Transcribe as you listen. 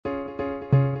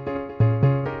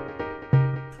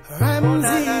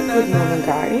Ramsey. Good morning,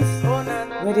 guys.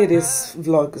 Where did this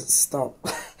vlog stop?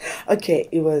 Okay,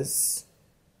 it was,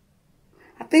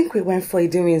 I think we went for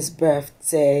Idimi's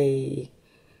birthday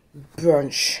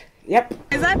brunch. Yep.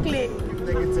 Exactly.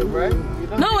 Negative, right?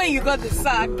 Not when you got the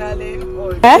sack, darling.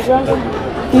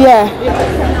 Yeah.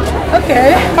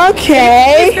 Okay.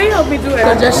 Okay. Can you help me do a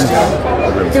suggestion?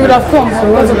 He would have come.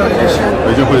 So what's the suggestion?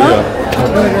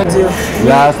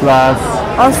 Last.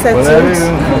 All settled.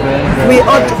 We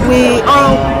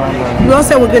all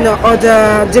said we're gonna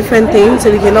order different things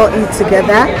so we can all eat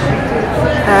together.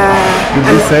 Did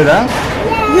you say that?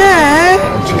 Yeah.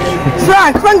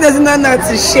 Frank doesn't know how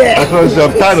to share.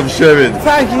 I'm tired of sharing.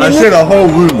 Frank, I shared a whole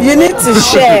room. You need to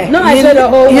share. No, I shared a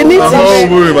whole room. You need to whole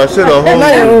room. I shared a whole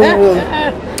room.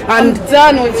 I'm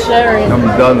done with sharing. I'm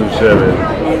done with sharing.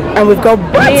 And we've got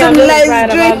bottomless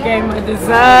drink. Getting my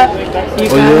dessert.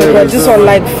 This one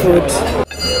light food.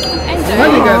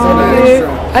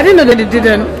 I didn't know that they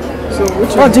didn't. So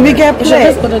which do we get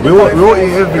play? We won't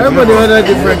eat everything. Everybody ordered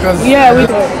different cause yeah, we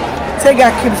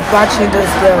Tega keeps batching those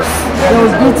girls. They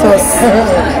will beat us.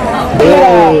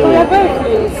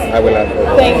 I will have it.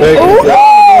 Thank you.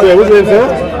 Yeah, what's your name, sir?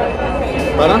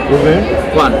 Pardon? What's your name?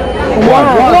 Juan.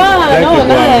 Oh,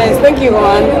 nice. Thank you,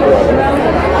 Juan.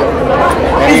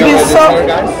 It's been so...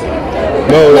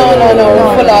 No.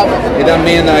 Full up. You don't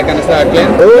mean I can start clean?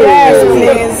 Yes,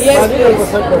 please. Yes,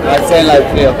 please. I say like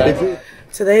 3 of them.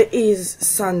 Today is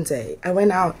Sunday. I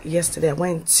went out yesterday. I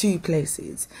went 2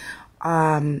 places.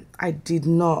 I did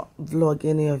not vlog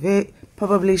any of it.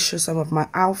 Probably show some of my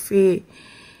outfit,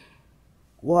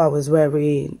 what I was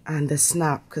wearing, and the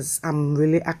snap, because I'm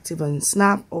really active on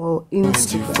Snap or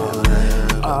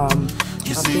Instagram. I'm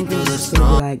thinking it's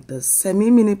gonna be like the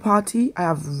semi-mini party. I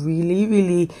have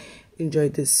really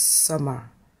enjoyed this summer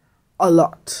a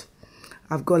lot.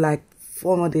 I've got like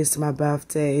 4 more days to my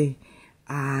birthday,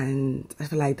 and I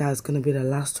feel like that's gonna be the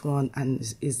last one, and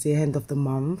it's the end of the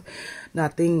month. Now I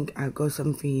think I got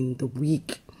something the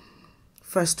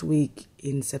first week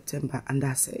in September, and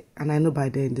that's it. And I know by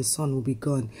then the sun will be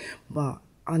gone, but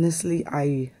honestly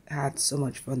I had so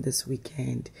much fun this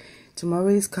weekend. Tomorrow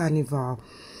is Carnival.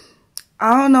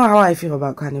 I don't know how I feel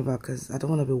about Carnival because I don't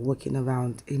want to be walking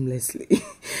around aimlessly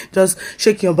just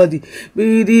shaking your body,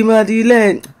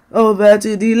 over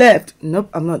to the left. Nope,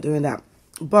 I'm not doing that.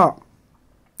 But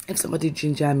if somebody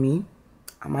ginger me,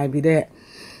 I might be there.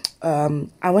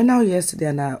 I went out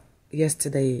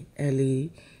yesterday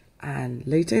early, and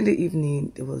later in the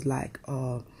evening there was like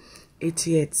a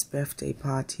 88th birthday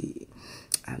party,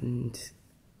 and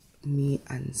me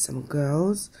and some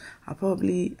girls. I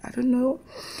don't know.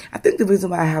 I think the reason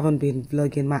why I haven't been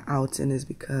vlogging my outing is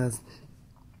because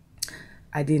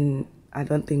I don't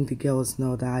think the girls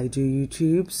know that I do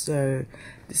YouTube, so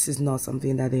this is not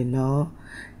something that they know,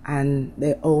 and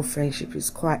their old friendship is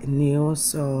quite new,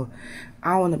 so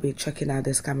I want to be checking out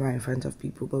this camera in front of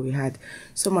people. But we had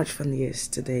so much fun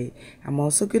yesterday. I'm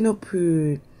also gonna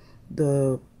put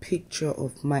the picture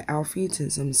of my outfit in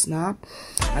some Snap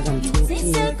as I'm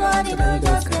talking so that you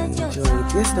guys can enjoy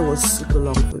it. Yesterday was super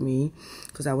long for me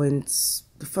because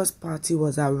the first party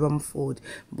was at Rumford,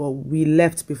 but we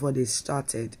left before they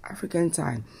started. African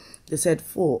time, they said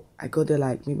 4. I got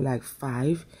there maybe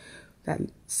 5. That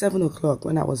 7 o'clock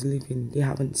when I was leaving, they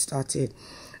haven't started,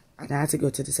 and I had to go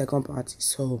to the second party,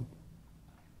 so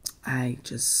I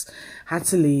just had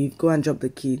to leave, go and drop the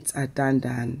kids at Dan,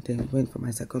 then went for my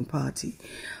second party.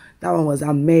 That one was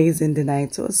amazing. The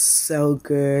night was so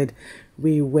good.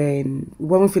 When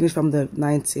we finished from the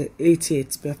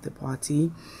 88th birthday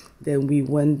party, then we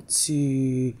went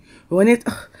to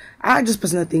I just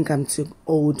personally think I'm too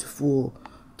old for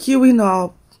queuing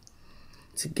up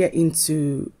to get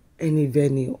into any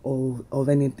venue of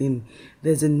anything.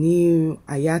 There's a new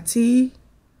Hayat,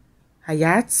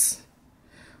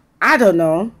 I don't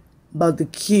know, but the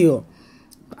queue.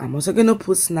 I'm also gonna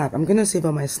put Snap. I'm gonna save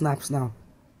all my snaps now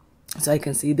so I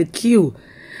can see the queue.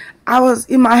 I was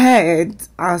in my head,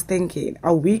 I was thinking,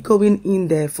 are we going in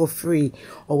there for free,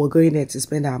 or we're going there to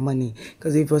spend our money?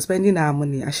 Because if we're spending our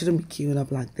money, I shouldn't be queuing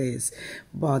up like this.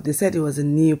 But they said it was a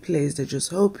new place they're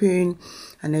just hoping,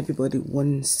 and everybody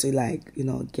wants to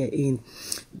get in.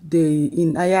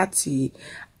 In Ayati,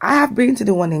 I have been to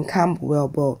the one in Camberwell,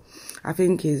 but I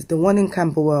think it's the one in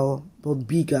Camberwell but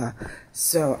bigger,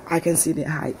 so I can see the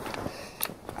hype.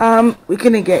 We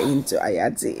couldn't get into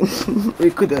Ayati. We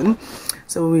couldn't.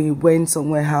 So we went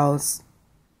somewhere else,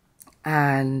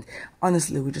 and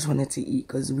honestly we just wanted to eat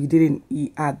because we didn't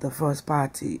eat at the first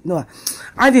party. No,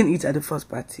 I didn't eat at the first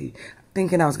party,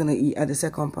 thinking I was gonna eat at the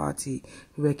second party.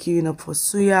 We were queuing up for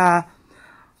suya.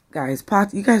 Guys,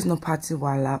 you guys know party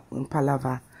wala in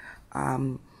Palava.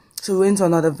 So we went to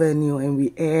another venue and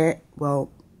we ate. Well,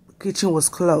 kitchen was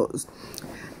closed,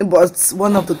 but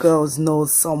one of the girls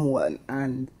knows someone,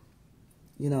 and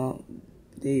you know,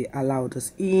 they allowed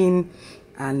us in,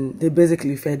 and they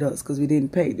basically fed us because we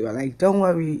didn't pay. They were like, "Don't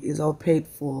worry, it's all paid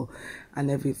for," and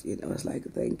everything. I was like,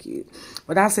 "Thank you,"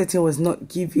 but that setting was not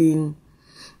giving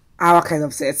our kind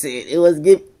of setting. It was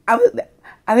give.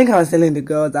 I think I was telling the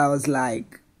girls, I was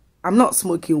like, I'm not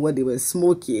smoking what they were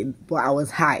smoking, but I was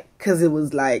high because it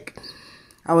was like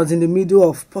I was in the middle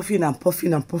of puffing and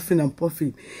puffing and puffing and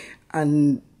puffing,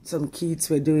 and some kids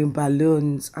were doing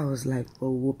balloons. I was like,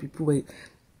 oh, people were,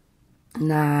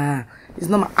 nah, it's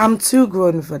not. I'm too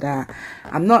grown for that.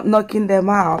 I'm not knocking them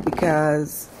out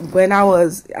because when I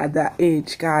was at that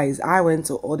age, guys, I went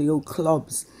to audio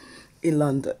clubs in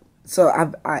London, so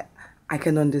I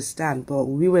can understand, but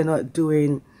we were not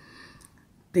doing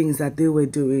things that they were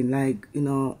doing, like, you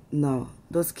know, no,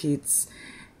 those kids,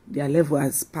 their level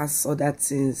has passed all that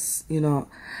things, you know,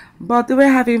 but they were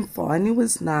having fun. It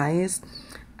was nice,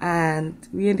 and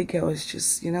we and the girls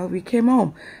just, you know, we came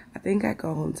home. I think I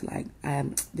got home to like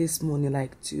this morning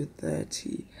like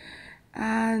 2:30,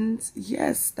 and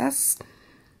yes, that's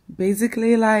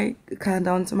basically like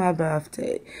countdown to my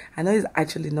birthday. I know it's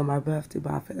actually not my birthday,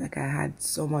 but I feel like I had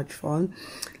so much fun,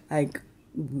 like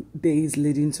days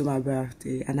leading to my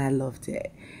birthday, and I loved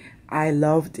it. I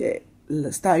loved it.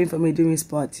 Starting from me doing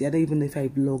party, I don't even know if I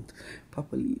vlogged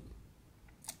properly.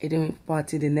 I didn't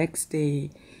party. The next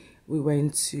day we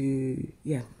went to,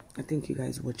 yeah, I think you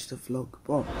guys watched the vlog.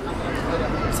 But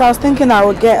so I was thinking I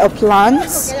would get a plant.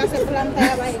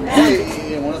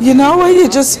 You know what, you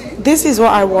just, this is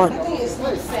what I want.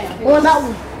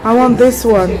 I want this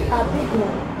one.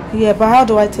 Yeah, but how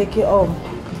do I take it home?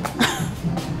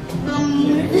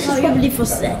 This is probably for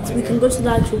set. We can go to the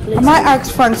actual place. I might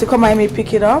ask Frank to come and me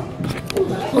pick it up.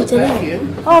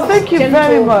 Oh, thank you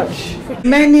very much.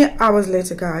 Many hours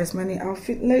later, guys. Many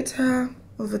outfit later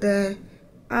over there.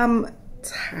 I'm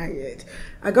tired.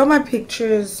 I got my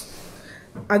pictures.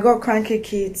 I got cranky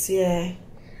kids. Yeah.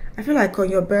 I feel like on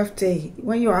your birthday,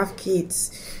 when you have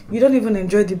kids, you don't even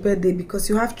enjoy the birthday because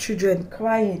you have children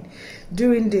crying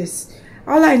during this.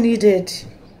 All I needed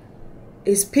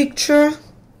is picture,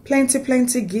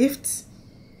 plenty gifts.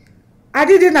 I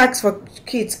didn't ask for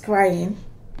kids crying.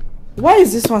 Why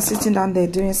is this one sitting down there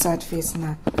doing sad face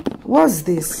now? What's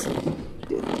this?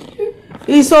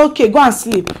 It's okay, go and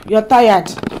sleep. You're tired.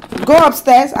 Go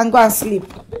upstairs and go and sleep.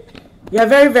 You're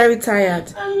very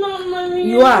tired. I'm not, mommy.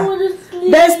 You are.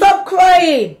 Then stop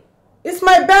crying. It's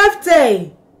my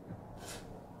birthday.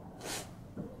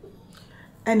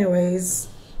 Anyways,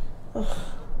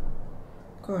 oh,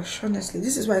 gosh, honestly,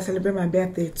 this is why I celebrate my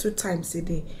birthday 2 times a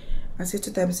day. I say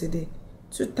 2 times a day,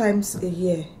 2 times a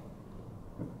year,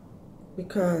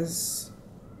 because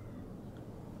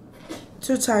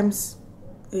 2 times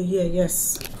a year,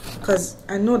 yes, because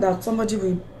I know that somebody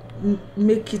will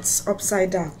make it upside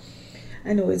down.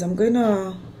 Anyways, I'm going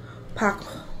to pack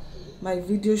my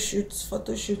video shoots,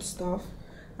 photo shoot stuff,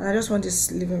 and I just want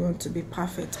this living room to be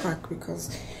perfect packed because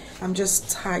I'm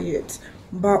just tired.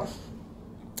 But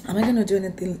am I gonna do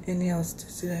anything else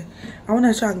today? I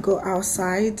want to try and go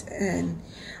outside, and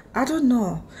I don't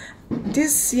know,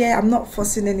 this year I'm not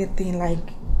forcing anything.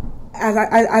 Like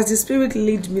as the spirit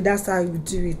leads me, that's how I will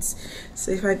do it. So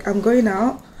if I'm going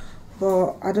out,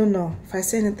 but I don't know if I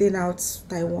see anything out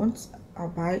that I want, I'll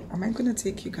buy. Am I gonna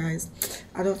take you guys?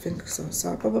 I don't think so. So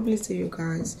I'll probably see you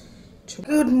guys.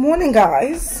 Good morning,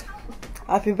 guys.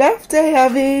 Happy birthday,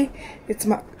 Abby. It's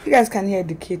my, you guys can hear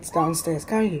the kids downstairs,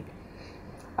 can't you?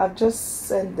 I've just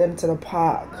sent them to the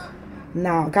park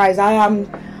now, guys. I'm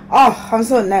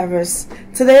so nervous.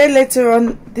 Today, later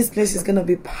on, this place is gonna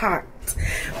be packed,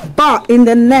 but in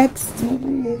the next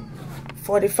maybe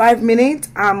 45 minutes,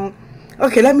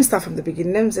 okay, let me start from the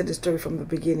beginning. Let me say the story from the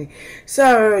beginning.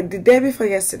 So the day before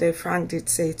yesterday, Frank did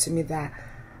say to me that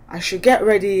I should get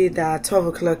ready that 12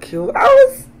 o'clock.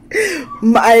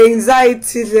 My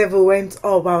anxiety level went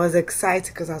up. I was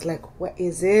excited because I was like, what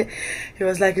is it? He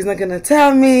was like, he's not gonna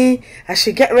tell me. I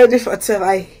should get ready for 12.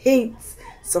 I hate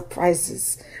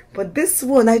surprises, but this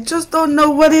one, I just don't know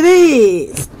what it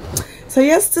is. So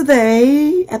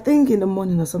yesterday, I think in the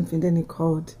morning or something, then he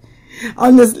called.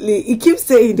 Honestly, he keeps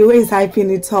saying the way he's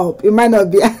hyping it up, it might not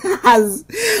be as,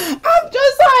 I'm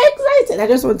just so excited. I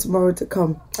just want tomorrow to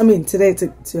come. I mean, today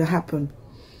to happen.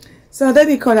 So then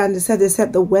he called and they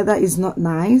said the weather is not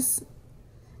nice.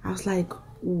 I was like,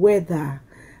 weather?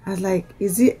 I was like,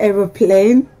 is it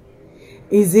aeroplane?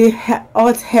 Is it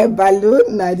hot air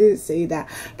balloon? No, I didn't say that,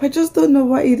 but I just don't know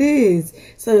what it is.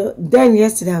 So then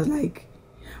yesterday I was like,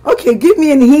 okay, give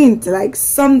me a hint, like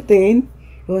something.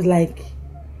 It was like,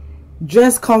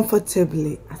 dress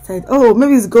comfortably. I said, oh,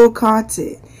 maybe it's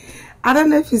go-karting. I don't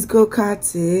know if it's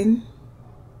go-karting.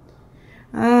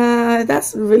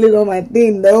 That's really not my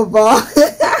thing though, but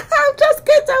I'm just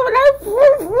getting like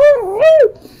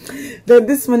then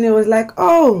this morning was like,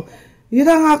 oh, you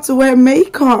don't have to wear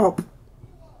makeup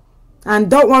and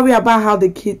don't worry about how the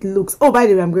kid looks. Oh, by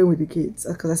the way, I'm going with the kids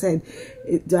because I said,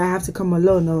 do I have to come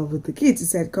alone or with the kids? He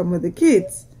said, come with the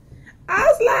kids. I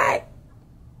was like,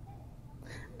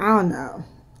 I don't know,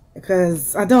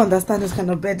 because I don't understand this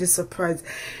kind of birthday surprise.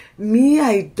 Me,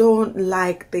 I don't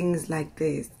like things like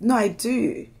this. No, I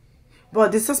do,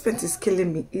 but the suspense is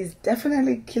killing me. It's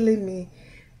definitely killing me.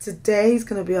 Today is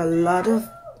gonna be a lot of,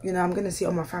 you know, I'm gonna see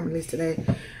all my families today.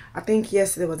 I think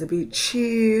yesterday was a bit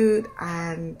chilled,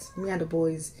 and me and the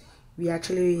boys, we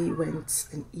actually went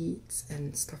and eat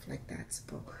and stuff like that.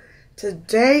 But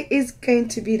today is going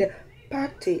to be the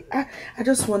party. I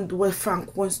just want what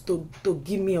Frank wants to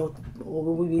give me, or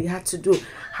what we had to do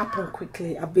happen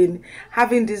quickly. I've been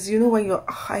having this, you know, when you're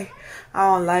I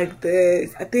don't like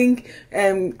this. I think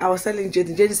I was telling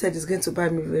Jayden. Jayden said he's going to buy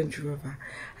me Range Rover.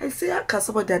 I said, how can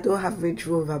somebody that don't have Range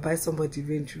Rover buy somebody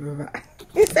Range Rover?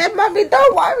 He said, mommy,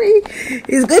 don't worry,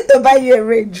 he's going to buy you a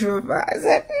Range Rover. I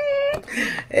said,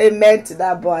 amen to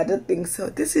that, but I don't think so.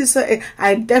 This is so,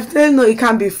 I definitely know it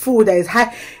can't be food that is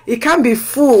high. It can't be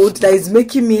food that is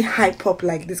making me hype up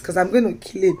like this, because I'm going to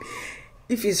kill him.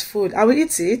 If it's food, I will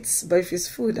eat it, but if it's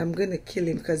food, I'm going to kill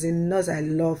him because he knows I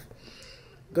love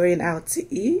going out to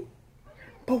eat.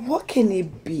 But what can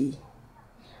it be?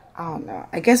 I don't know.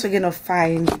 I guess we're going to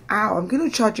find out. I'm going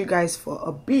to charge you guys for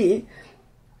a bit.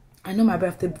 I know my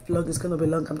birthday vlog is going to be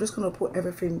long. I'm just going to put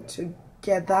everything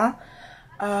together.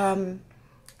 And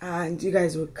you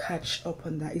guys will catch up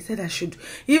on that. He said I should.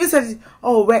 He even said,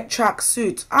 oh, wear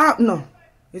tracksuit. No.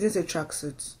 He didn't say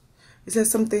tracksuit. He said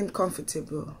something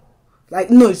comfortable. Like,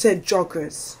 no, he said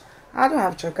joggers. I don't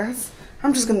have joggers.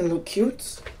 I'm just going to look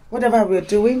cute. Whatever we're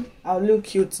doing, I'll look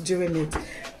cute doing it.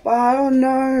 But I don't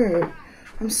know.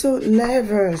 I'm so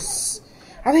nervous.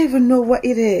 I don't even know what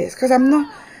it is. Because I'm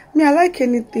not... I like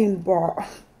anything, but...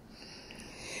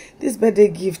 this birthday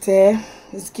gift,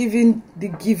 is giving the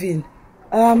giving.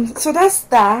 So that's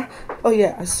that. Oh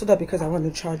yeah, I saw that because I want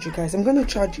to charge you guys. I'm going to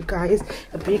charge you guys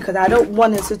a bit because I don't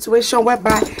want a situation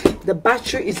whereby the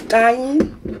battery is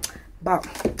dying. But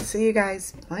see you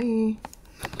guys. Bye.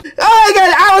 Oh my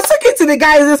god, I was talking to the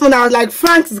guys this one. I was like,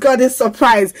 Frank's got this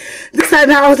surprise. This time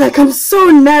I was like, I'm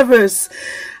so nervous.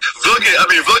 Vlogging.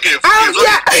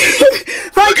 Yeah.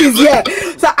 Frank is here.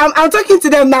 So I'm talking to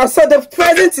them now. So the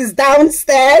present is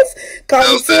downstairs.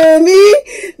 Come to me,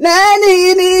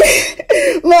 Nanini,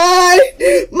 my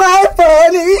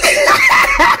phony.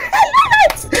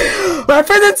 My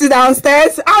present is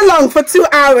downstairs. How long? For 2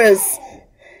 hours.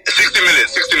 60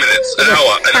 minutes, an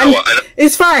hour.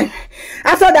 It's fine.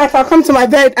 After that, I'll come to my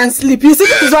bed and sleep. You see,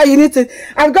 this is why you need to.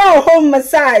 I've got a home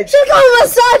massage. She got a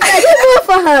massage. I didn't do it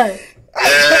for her.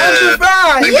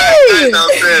 Yeah.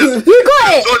 You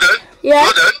got it. Jordan. Yeah.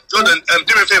 Jordan.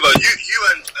 Do me a favor. You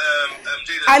and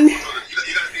Jayden. You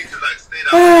guys need to like stay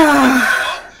down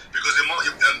because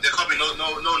there can't be no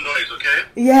noise. Okay.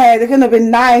 Yeah, they're gonna be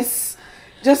nice.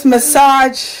 Just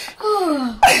massage.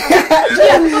 Jordan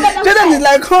is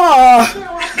like,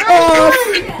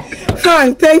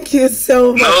 Frank, thank you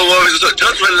so much. No worries.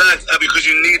 Just relax, because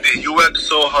you need it. You work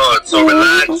so hard, so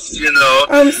relax. You know.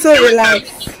 I'm so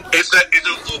relaxed. It's a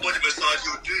full body massage.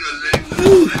 You do your legs.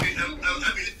 Let me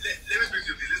speak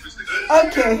to you. Let's speak to the guys.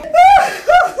 Okay.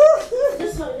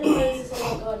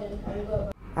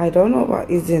 I don't know what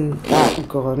is in that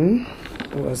gun.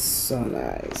 It was so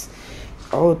nice.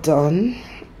 All done.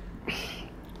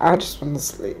 I just want to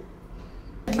sleep.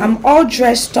 I'm all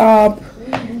dressed up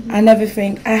and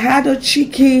everything. I had a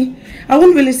cheeky, I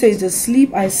wouldn't really say it's a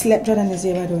sleep. I slept. Jordan is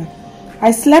here, by the way.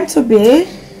 I slept a bit.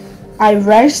 I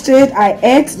rested. I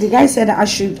ate. The guy said I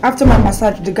should, after my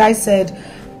massage, the guy said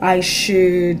I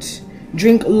should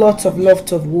drink lots of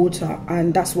water,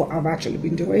 and that's what I've actually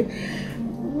been doing,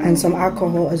 and some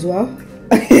alcohol as well.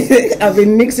 I've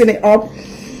been mixing it up,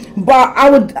 but I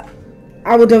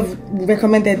would have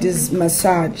recommended this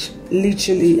massage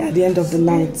literally at the end of the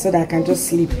night so that I can just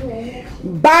sleep.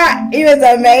 But it was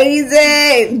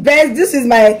amazing. This is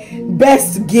my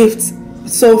best gift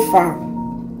so far.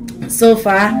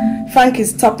 Frank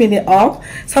is topping it up.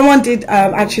 Someone did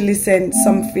actually send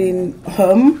something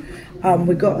home.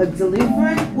 We got a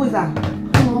delivery. Who's that?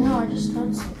 No, I just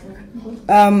heard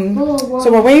something.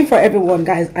 So we're waiting for everyone,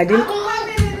 guys. I didn't.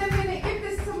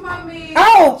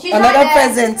 Oh, she's another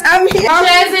present. I'm here.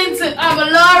 Present to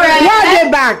Abolore. Why are they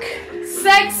back?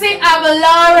 Sexy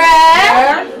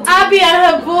Abolore. Abbey and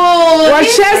her boys. We're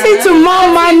chasing to more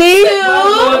money.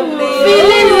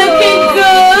 Feeling looking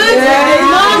good.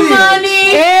 More money.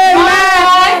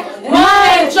 More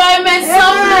enjoyment,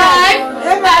 some life,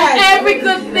 and every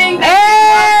good thing.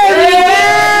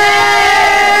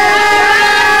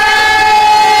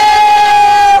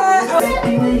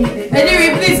 Anyway,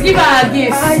 please give her a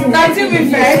gift. That's it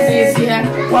with first.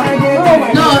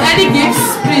 No, any gifts,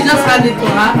 please just hand it to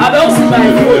her. I'll also buy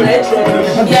you, right?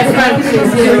 Yeah, Frank,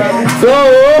 please. So,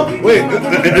 wait,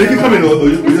 you can come in or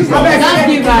you just Just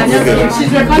give her, just give.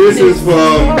 She's recording. This is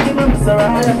from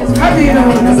How do you know?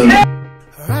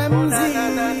 Ramsey.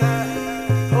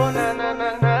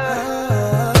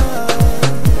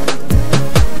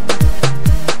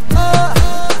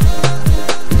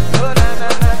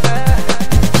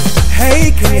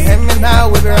 Hey, can you hear me now?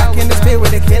 We be rocking the speed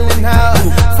with the killing now.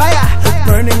 Fire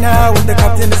burning now with the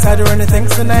captain decided to run the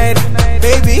things tonight.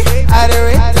 Baby, I do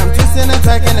it. I'm twisting and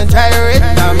turning and gyrate.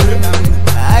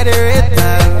 I do it.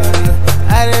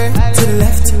 I do it. To the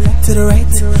left, to the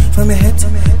right, from your head to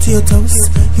your toes.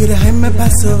 You the high me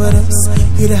pass over those.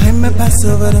 You the high me pass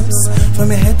over those. From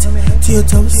your head to your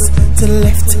toes. To the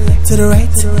left, to the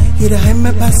right. You the high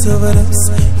me pass over those.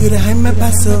 You the high me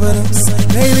pass over those.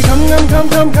 Baby, come.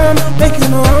 Make you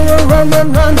know run.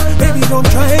 Baby, don't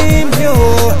try me,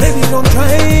 oh. Baby, don't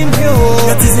try me, oh.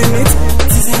 You're teasing it.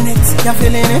 You're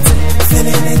feeling it.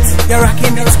 You're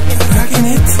rocking it.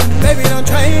 Baby, don't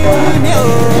try me,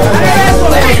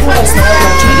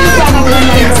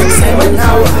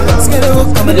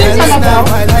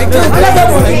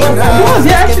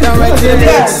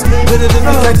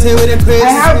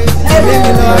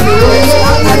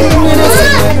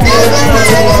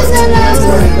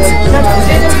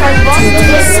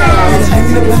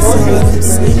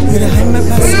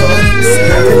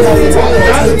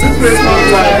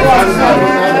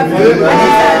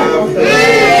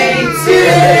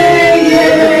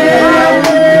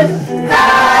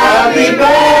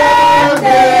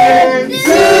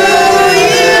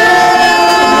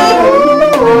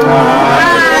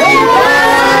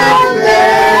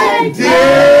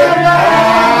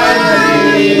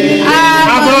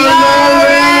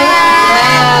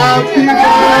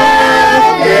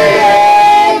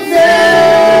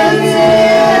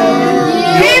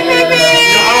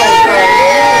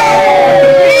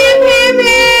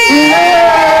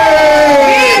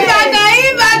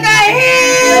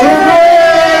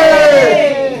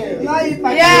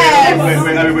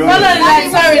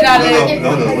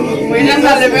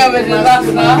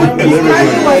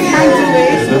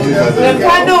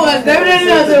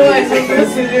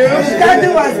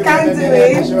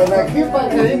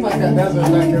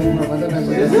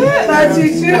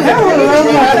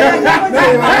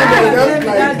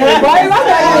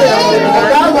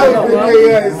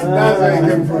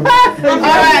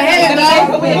 Alright, here you go.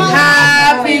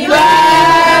 Happy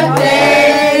birthday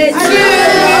to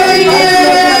you.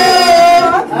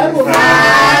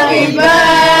 Happy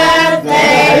birthday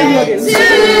to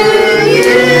you.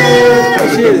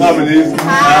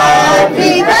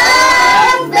 Happy birthday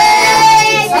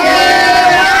to you.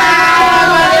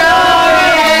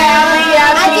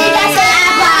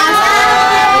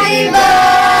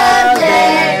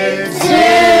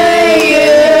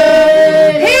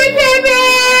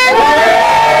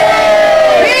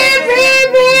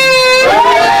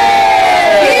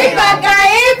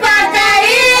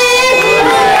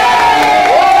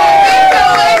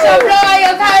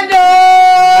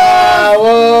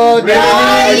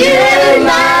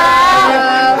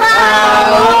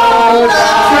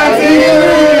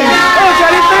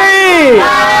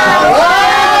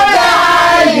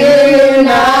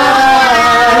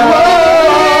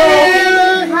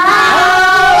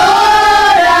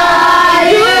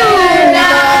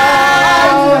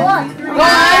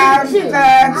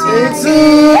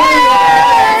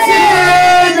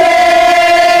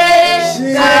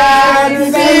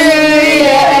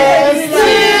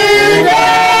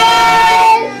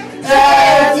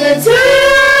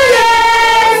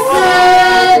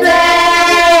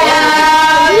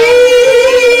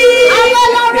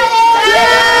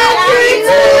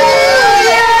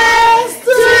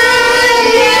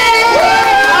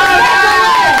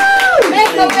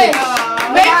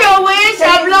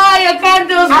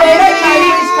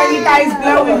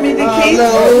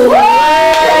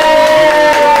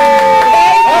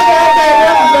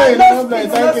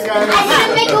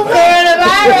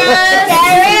 Thank you, guys.